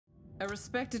A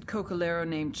respected cocalero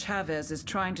named Chavez is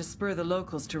trying to spur the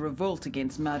locals to revolt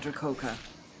against Madre Coca.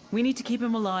 We need to keep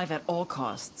him alive at all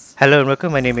costs. Hello and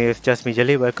welcome, my name is Jasmine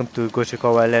Jelly. Welcome to Ghost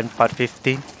Recon Wildlands Part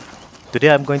 15.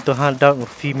 Today I'm going to hunt down a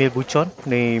female buchon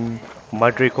named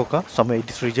Madre Coca somewhere in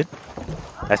this region.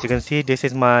 As you can see, this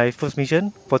is my first mission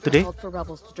for today.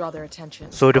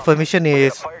 So the first mission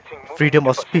is freedom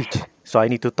of speech. So I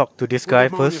need to talk to this guy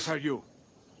first.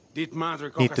 Need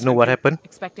to know what happened.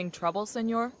 Expecting trouble,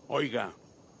 senor? Oiga,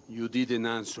 you didn't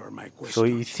answer my question. So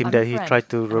it seemed that he tried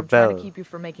to rebel. I'm trying to keep you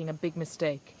from making a big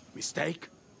mistake. Mistake?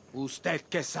 Usted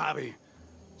que sabe?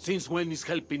 Since when is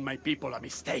helping my people a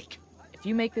mistake? If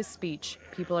you make this speech,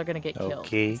 people are gonna get killed.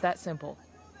 It's that simple.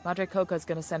 Madre Coca is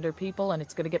gonna send her people and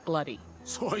it's gonna get bloody.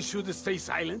 So I should stay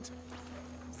silent?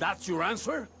 That's your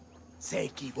answer? Se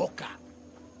equivoca.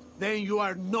 Then you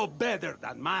are no better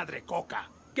than Madre Coca.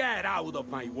 Get out of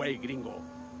my way, gringo.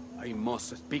 I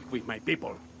must speak with my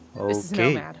people. This is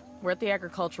Nomad. We're at the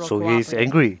agricultural cooperative. He's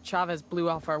angry. Chavez blew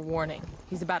off our warning.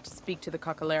 He's about to speak to the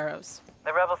cocaleros.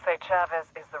 The rebels say Chavez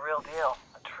is the real deal.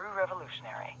 A true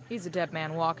revolutionary. He's a dead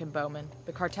man walking, Bowman.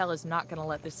 The cartel is not gonna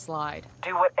let this slide.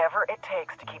 Do whatever it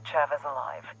takes to keep Chavez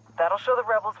alive. That'll show the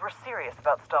rebels we're serious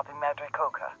about stopping Madre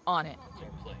Coca. On it.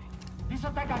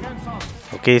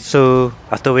 Okay, so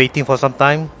after waiting for some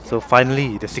time, so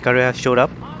finally the Sicario has showed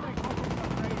up.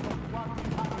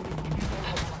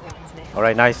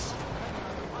 Alright, nice.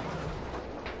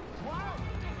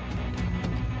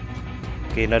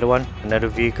 Okay, another one, another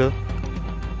vehicle.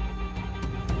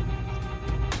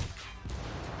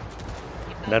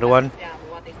 Another one.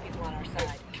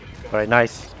 Alright,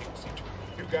 nice.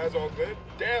 You guys all good?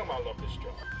 Damn, I love this job.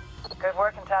 Good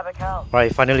work in Tabacal.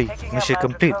 Alright, finally, mission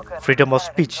complete. Freedom of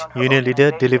speech. Union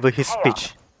leader deliver his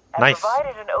speech. Nice.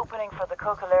 Provided an opening for the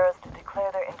cocaleros to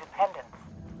declare their independence.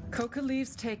 Coca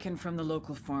leaves taken from the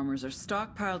local farmers are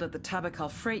stockpiled at the Tabacal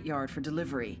freight yard for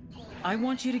delivery. I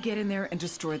want you to get in there and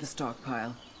destroy the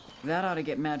stockpile. That ought to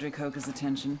get Madre Coca's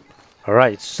attention.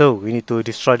 Alright, so we need to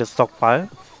destroy the stockpile.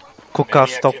 Coca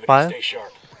stockpile.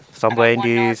 Somewhere in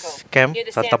this camp,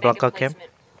 Santa Blanca camp.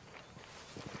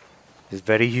 It's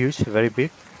very huge, very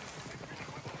big.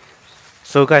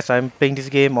 So guys, I'm playing this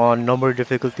game on normal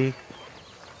difficulty.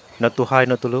 Not too high,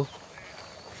 not too low.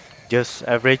 Just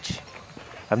average.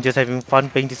 I'm just having fun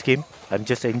playing this game. I'm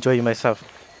just enjoying myself.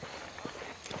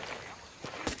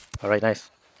 Alright, nice.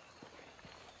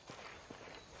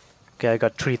 Okay, I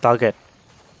got 3 targets.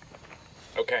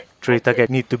 Okay. 3 targets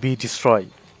need to be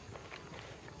destroyed.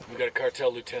 We got a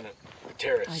cartel lieutenant.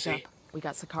 Terrace, see? We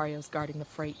got Sicarios guarding the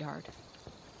freight yard.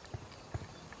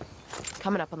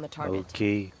 Coming up on the target.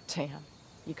 Okay. Damn.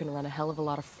 You can run a hell of a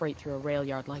lot of freight through a rail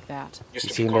yard like that. You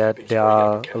see that there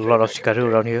are a lot of Sicario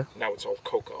around here. Now it's all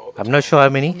Coca all the I'm not sure how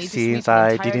many, since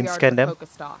I didn't scan them.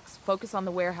 Focus on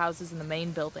the warehouses in the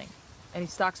main building. Any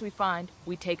stocks we find,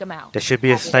 we take them out. There should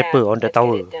be a sniper on the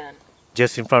tower,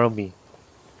 just in front of me.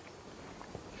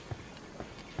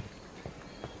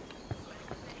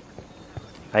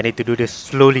 I need to do this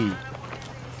slowly.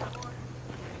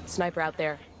 Sniper out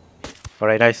there.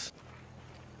 Alright, nice.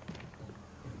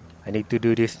 I need to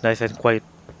do this nice and quiet.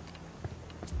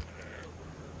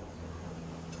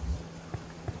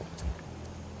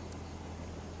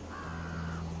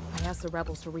 I asked the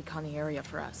rebels to recon the area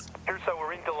for us.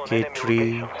 Okay,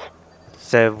 3,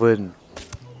 7,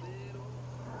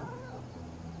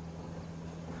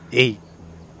 8.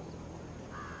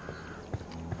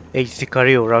 8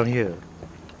 Sicario around here.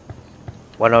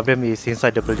 One of them is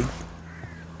inside the building.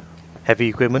 Heavy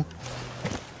equipment.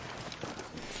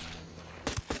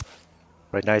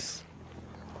 Right, nice.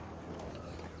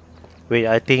 Wait,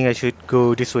 I think I should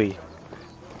go this way.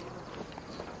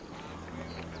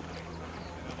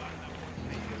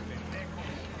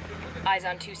 Eyes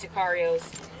on 2 Sicarios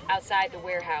outside the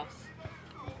warehouse.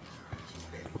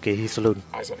 Okay, he's alone.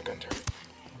 Eyes on a gun turret.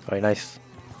 Alright, nice.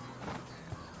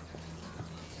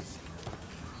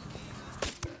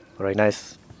 Alright,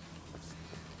 nice.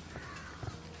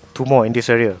 2 more in this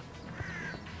area.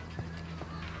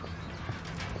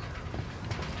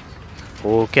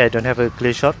 Okay, I don't have a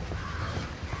clear shot.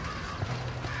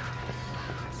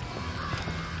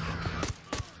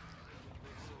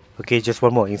 Okay, just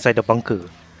 1 more inside the bunker.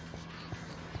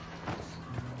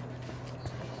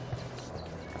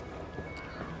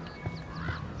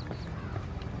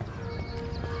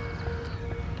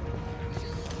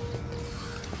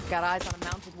 Got eyes on a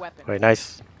mounted weapon. Very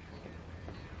nice.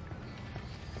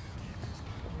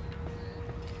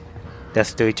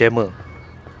 That's the jammer.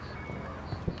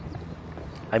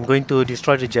 I'm going to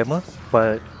destroy the jammer,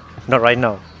 but not right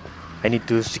now. I need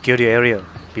to secure the area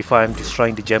before I'm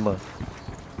destroying the jammer.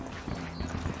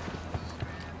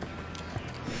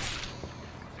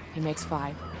 He makes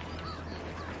 5.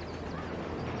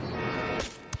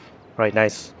 Right,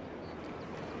 nice.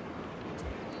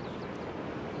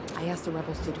 I asked the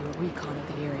rebels to do a recon of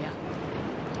the area.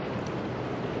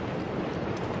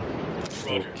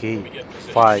 Roger. Okay, Let me get in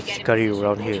position. 5 Sicario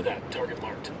around Roger here. that. Target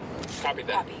marked. Copy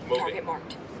that. Copy. Moving. Target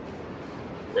marked.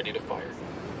 Ready to fire.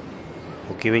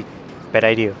 Okay, wait. Bad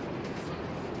idea.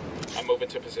 I'm moving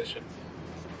to position.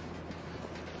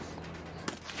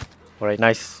 Alright,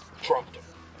 nice. Dropped him.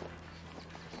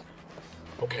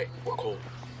 Okay, we're cool.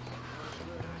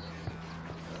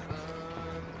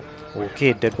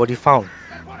 Okay, dead body found.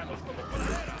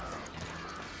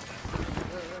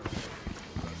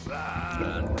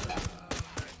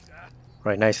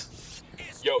 Right, nice.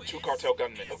 Yo, 2 cartel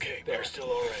gunmen. Okay, they're still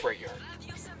alright. Freight yard.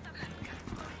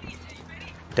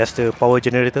 That's the power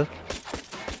generator.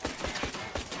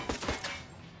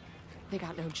 They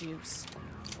got no juice.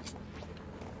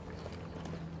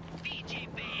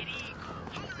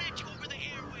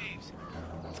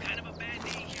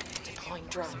 Calling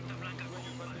drone.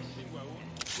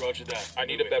 Roger that. I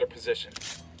need a better position.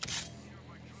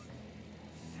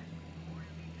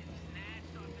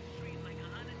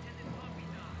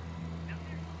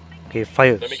 Okay,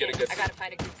 fire. Let me get a good. I gotta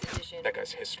find a good position. That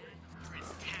guy's history.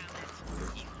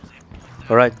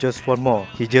 Alright, just one more.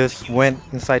 He just went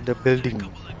inside the building.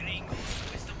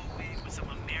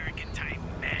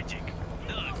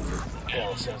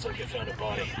 Hell, sounds like you found a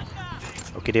body.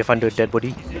 Okay, they found the dead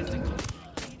body.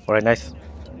 Alright, nice.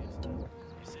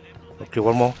 Okay,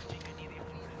 one more.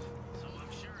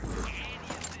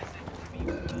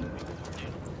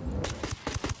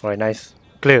 Alright, nice.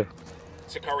 Clear.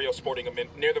 Sicario sporting him in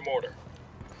near the mortar.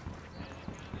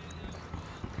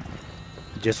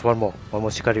 Just one more. One more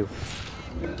Sicario.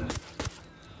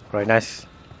 Alright, nice.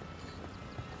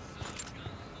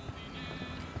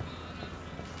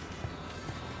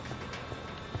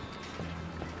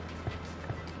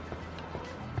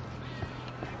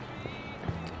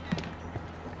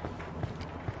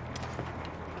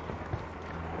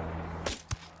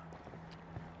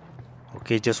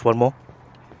 Okay, just one more.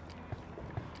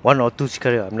 1 or 2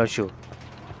 Sicario, I'm not sure.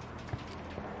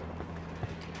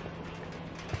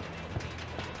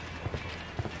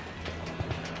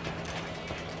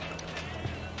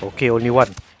 Okay, only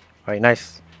 1. Alright,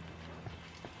 nice.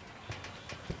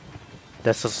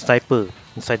 There's a sniper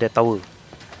inside that tower.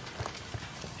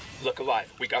 Look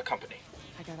alive. We got company.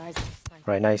 I got eyes on the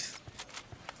sniper. Right, nice.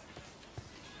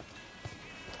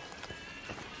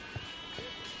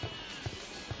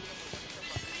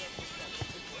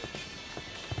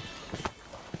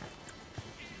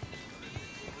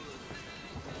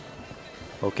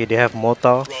 Okay, they have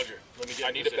mortar Roger. Let me get.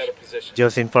 I need a better position.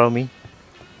 just in front of me,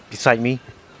 beside me.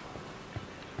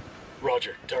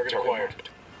 Roger. Target acquired.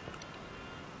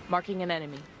 Marking an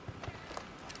enemy.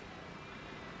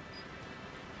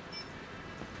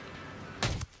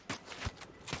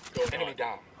 Enemy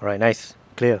down. Alright, nice.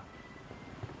 Clear.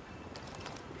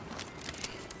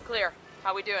 Clear.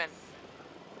 How we doing?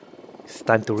 It's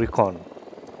time to recon.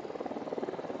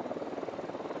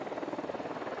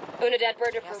 Unidad bird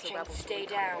Ask the approaching. rebels to Stay recon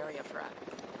the down. area for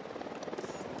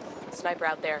us. Sniper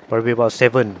out there. Probably about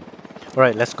 7.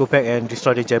 Alright, let's go back and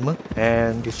destroy the jammer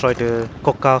and destroy the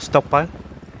coca stockpile.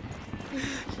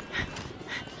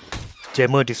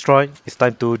 Jammer destroyed. It's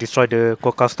time to destroy the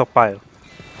coca stockpile.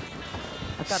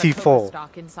 I've got a C4. Cobra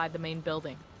stock inside the main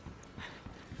building.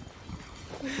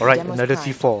 Alright, Demo's another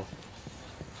prime. C4.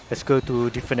 Let's go to a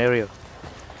different area.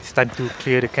 It's time to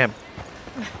clear the camp.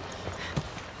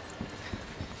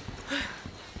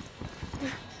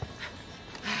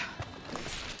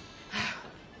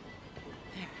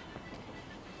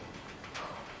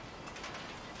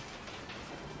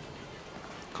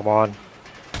 Come on.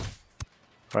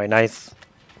 Alright, nice.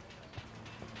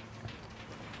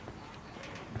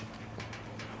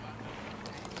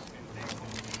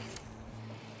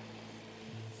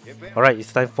 Alright,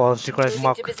 it's time for synchronized Moving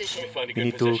mark. to position. Find a We good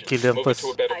need to position. kill them Moving first. to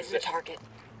a better Eyes on the position. target.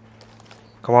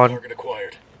 Come on, Target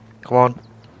acquired. come on.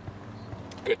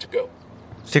 Good to go.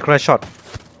 Synchronized shot.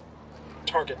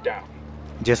 Target down.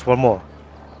 Just one more.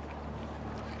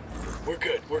 We're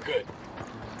good. We're good.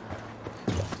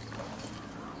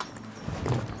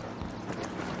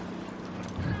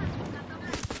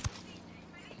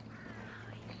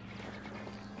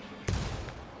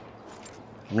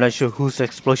 I'm not sure whose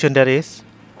explosion that is.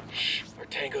 Shh. Our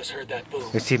tangos heard that boom.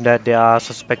 It seems that they are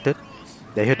suspected.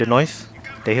 They hear the noise.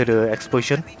 They hear the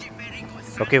explosion.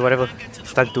 Okay, whatever.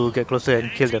 It's time to get closer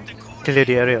and kill them. Clear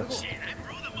the area.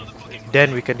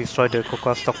 Then we can destroy the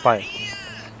coca stockpile.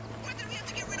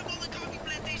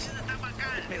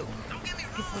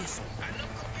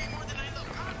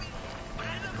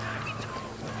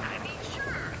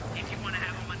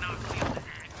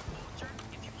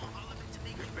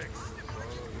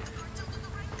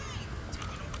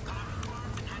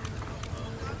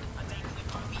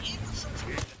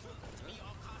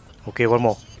 Okay, one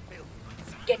more.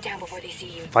 Get down before they see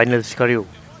you. Final Sicario.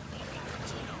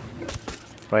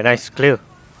 Right, nice, clear.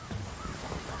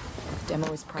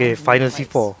 Demo is Okay, final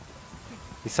C4.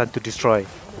 It's time to destroy.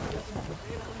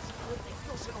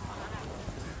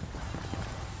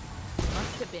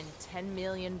 Must have been $10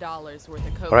 million worth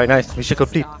of coke. Alright, nice. Mission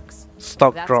complete.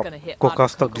 Stock That's drop. gonna hit Coca Madre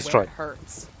stock Coca destroyed. where it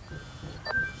hurts.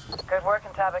 Good work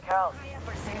in Tabacal.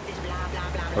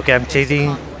 Okay, I'm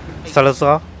chasing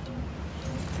Salazar.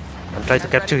 I'm trying to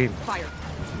capture him. Fire.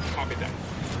 Copy that.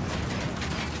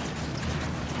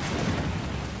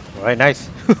 Alright, nice.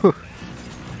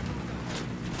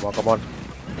 Come on.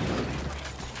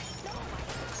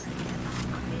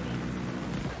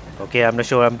 Okay, I'm not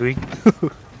sure what I'm doing.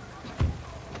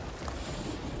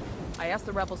 I asked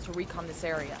the rebels to recon this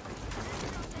area.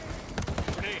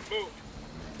 Grenade, move.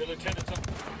 The lieutenant's up.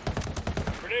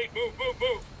 Grenade, move, move,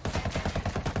 move.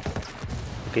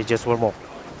 Okay, just one more.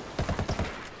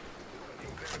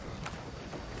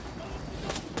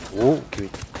 Oh, okay.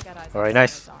 Got eyes on Alright,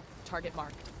 nice. Salazar. Target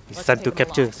marked. It's Let's time take to him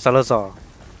capture alive. Salazar.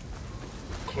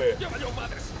 Clear.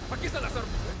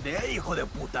 There, hijo de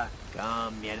puta.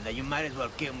 Come, mierda, you might as well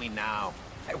kill me now.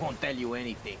 I won't tell you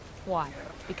anything. Why?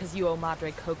 Because you owe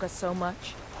Madre Coca so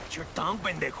much? Watch your tongue,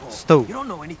 pendejo. Stove. You don't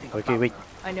know anything Okay, about wait. her.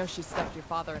 I know she stuffed your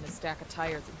father in a stack of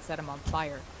tires and set him on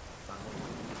fire.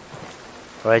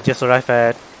 Alright, just arrived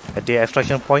at the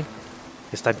extraction point.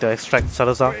 It's time to extract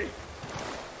Salazar.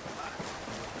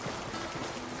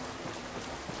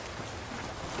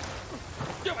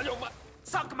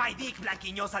 Suck my dick,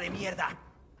 blanquiñosa de mierda.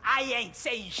 I ain't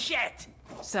saying shit.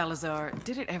 Salazar,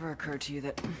 did it ever occur to you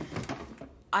that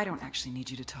I don't actually need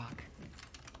you to talk?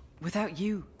 Without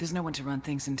you, there's no one to run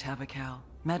things in Tabacal.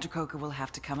 Madricoca will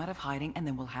have to come out of hiding and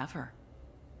then we'll have her.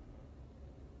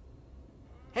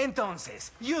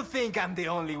 Entonces, you think I'm the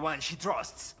only one she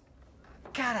trusts?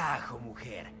 Carajo,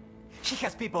 mujer. She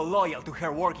has people loyal to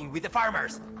her working with the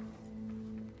farmers.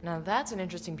 Now that's an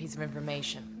interesting piece of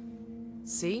information.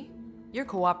 See? You're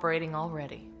cooperating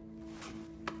already.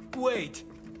 Wait,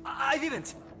 I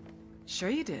didn't. Sure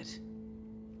you did.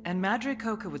 And Madre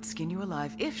Coca would skin you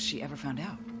alive if she ever found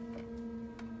out.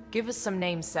 Give us some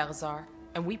names, Salazar,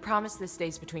 and we promise this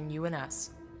stays between you and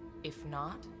us. If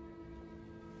not...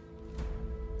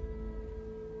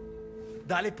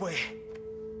 Dale pues.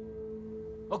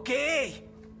 Okay.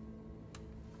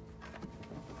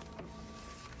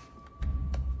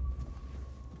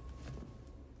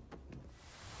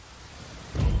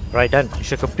 Right, done.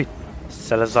 Mission complete.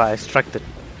 Salazar extracted.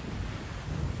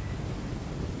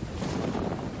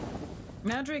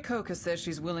 Madre Coca says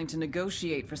she's willing to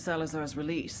negotiate for Salazar's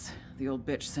release. The old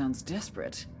bitch sounds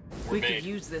desperate. We could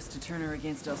use this to turn her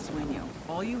against El Sueño.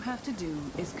 All you have to do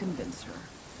is convince her.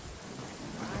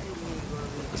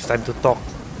 It's time to talk.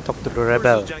 Talk to the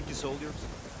rebel. Yankee soldiers?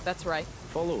 That's right.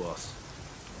 Follow us.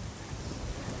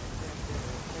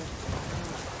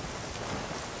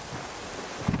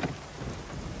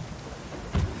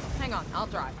 Hang on, I'll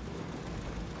drive.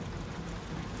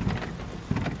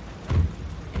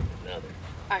 Another.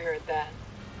 I heard that.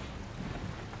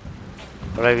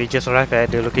 Alright, we just arrived at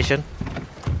the location.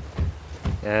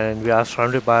 And we are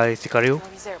surrounded by Sicario. Oh,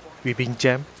 he's airborne. We've been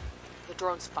jammed. The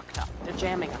drone's fucked up. They're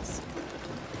jamming us.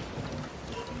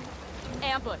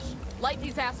 Ambush! Light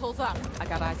these assholes up! I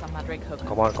got eyes on Madre Coca.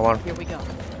 Come on, come on. Here we go.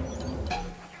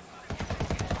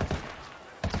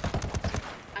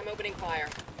 I'm opening fire.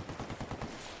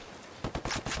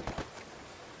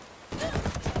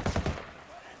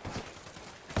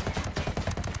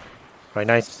 Right,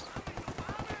 nice.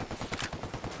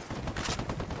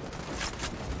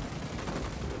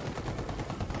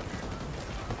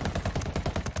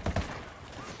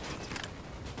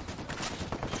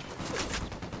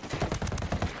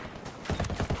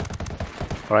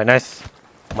 Alright, nice.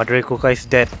 Madre Coca is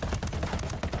dead.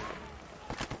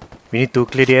 We need to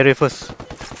clear the area first.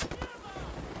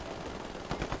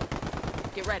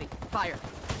 Get ready. Fire.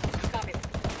 Copy.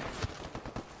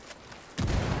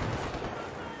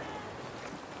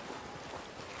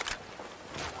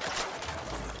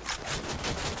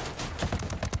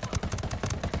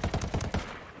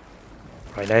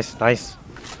 Right, nice, nice.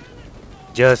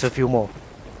 Just a few more.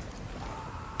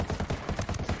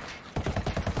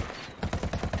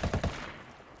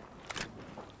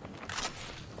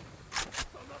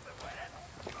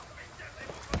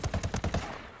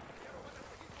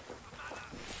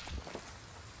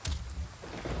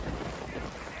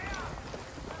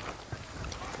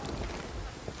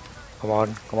 Come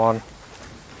on, come on.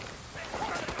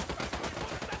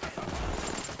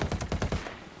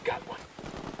 Got one.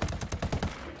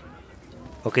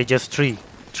 Okay, just three.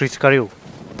 Three Sicario.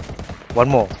 One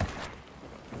more.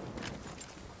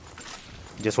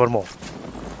 Just one more.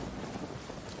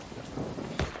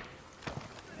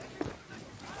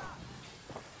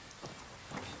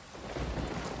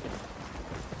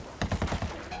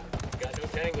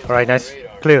 Alright, nice.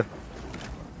 Clear.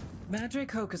 Madre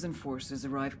Coca's enforcers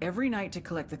arrive every night to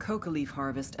collect the coca leaf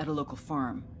harvest at a local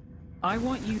farm. I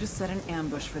want you to set an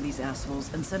ambush for these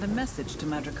assholes and send a message to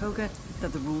Madre Coca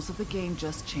that the rules of the game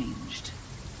just changed.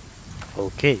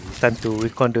 Okay, it's time to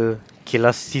recon the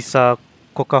Kilasisa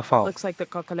coca farm. Looks like the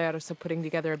cocaleros are putting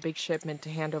together a big shipment to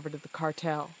hand over to the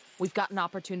cartel. We've got an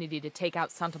opportunity to take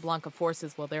out Santa Blanca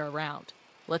forces while they're around.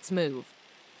 Let's move.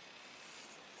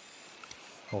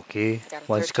 Okay,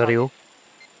 one Sicario.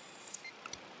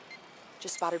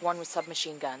 Just spotted one with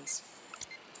submachine guns.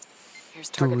 Here's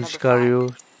Two target number Sicario,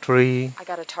 5. 3. I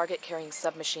got a target carrying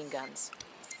submachine guns.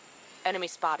 Enemy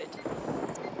spotted.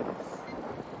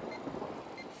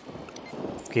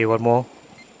 Okay, one more.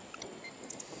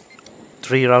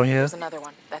 3 around here. There's another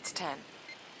one. That's 10.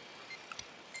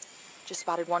 Just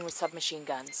spotted one with submachine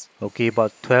guns. Okay,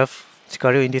 about 12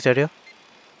 Sicario in this area.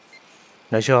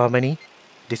 Not sure how many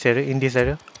in this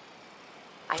area.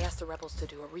 I asked the rebels to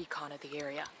do a recon of the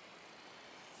area.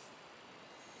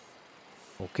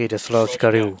 Okay, that's a lot of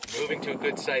Sicario. Moving to a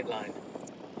good sight line.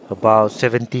 About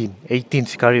 17, 18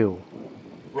 Sicario.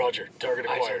 Roger. Target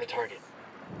acquired. Eyes on the target.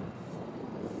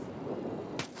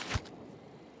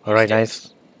 Alright,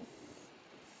 nice.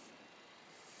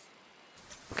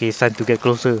 Okay, it's time to get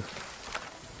closer.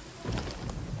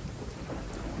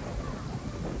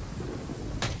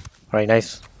 Alright,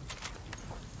 nice.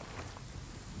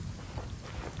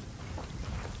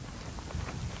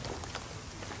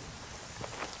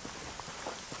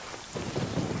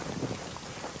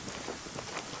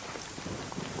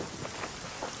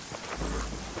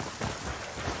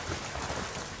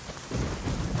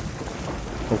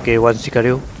 Okay, one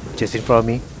Sicario just in front of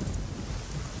me.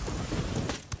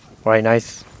 Alright,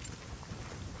 nice.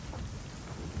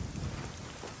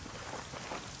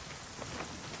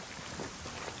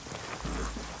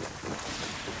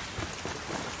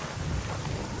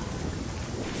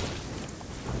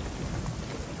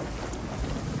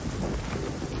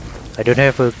 I don't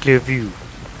have a clear view.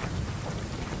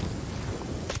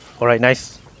 Alright,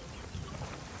 nice.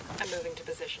 I'm moving to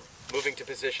position. Moving to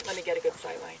position. Let me get a good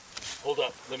sight line. Hold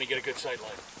up. Let me get a good sight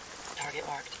line. Target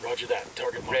marked. Roger that.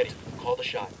 Target marked. Ready. Call the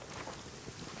shot.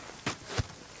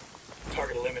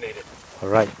 Target eliminated.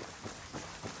 Alright.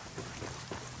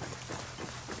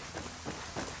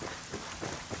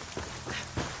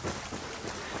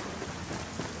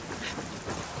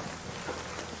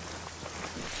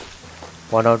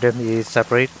 One of them is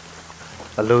separate,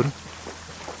 alone.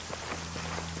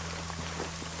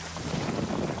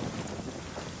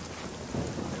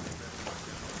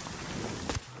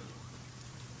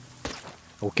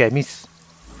 Okay, I miss.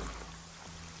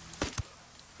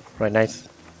 Right, nice.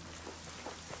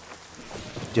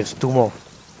 Just 2 more.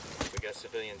 We got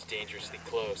civilians dangerously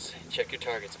close. Check your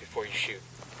targets before you shoot.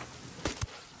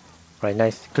 Right,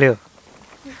 nice. Clear.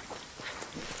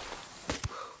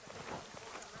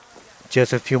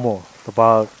 Just a few more.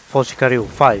 About 4 Sicario.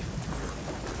 5.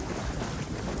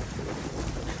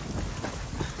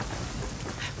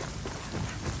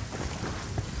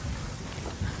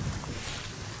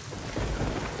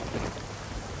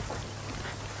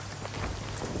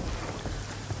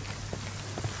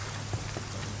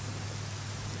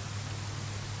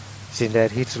 Seen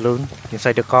that he's alone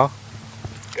inside the car.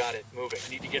 Got it. Moving.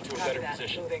 Need to get to a better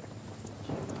position. Moving.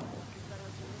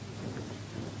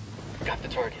 Got the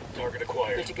target. Target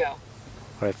acquired. Good to go.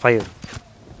 Alright, fire.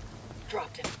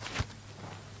 Dropped him.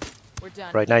 We're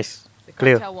done. Right, nice. The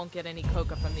Clear. cartel won't get any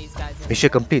coca from these guys anymore. Mission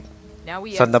complete. Now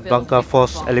we Santa exfil Blanca and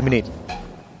force bomb. eliminate.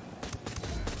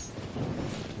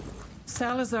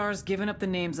 Salazar's given up the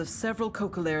names of several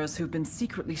cocaleros who've been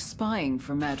secretly spying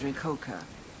for Madre Coca.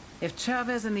 If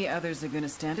Chavez and the others are gonna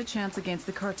stand a chance against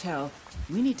the cartel,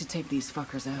 we need to take these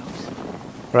fuckers out.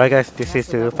 Alright guys, this is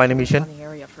the final mission. On the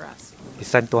area for us.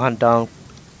 It's time to hunt down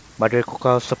Madre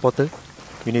Coca supporter.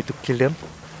 We need to kill them.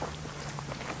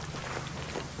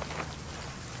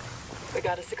 We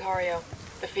got a Sicario.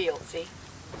 The field, see?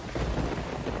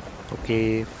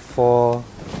 Okay, 4,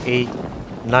 8,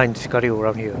 9 Sicario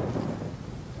around here.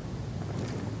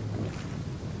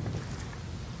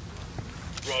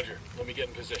 Roger. Let me get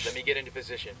in position. Let me get into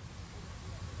position.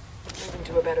 Moving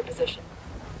to a better position.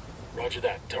 Roger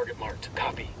that. Target marked.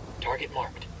 Copy. Target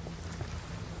marked.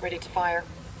 Ready to fire.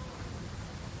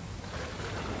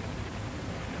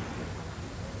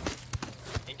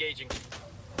 Engaging.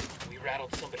 We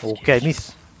rattled somebody's Okay, I cage.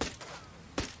 miss.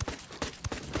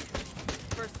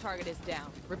 First target is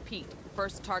down. Repeat.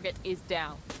 First target is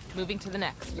down. Moving to the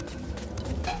next.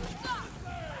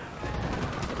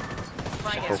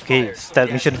 Okay,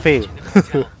 stealth mission fail.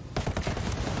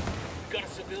 Got a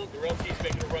civilian, or else he's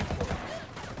making a run for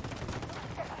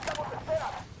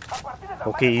it.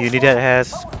 Okay, unit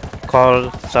has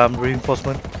called some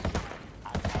reinforcement.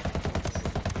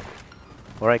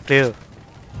 Alright, clear.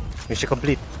 Mission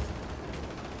complete.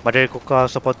 Madre Coca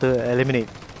supporter eliminate.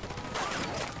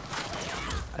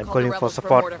 I'm Call the calling for rebels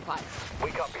support. mortar fire.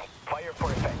 We copy. Fire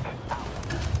for effect.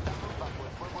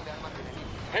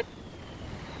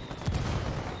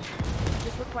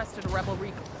 Just requested a rebel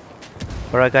recon.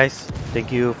 Alright guys,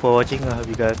 thank you for watching. I hope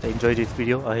you guys enjoyed this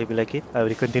video. I hope you like it. I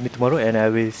will continue tomorrow and I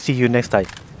will see you next time.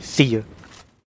 See you.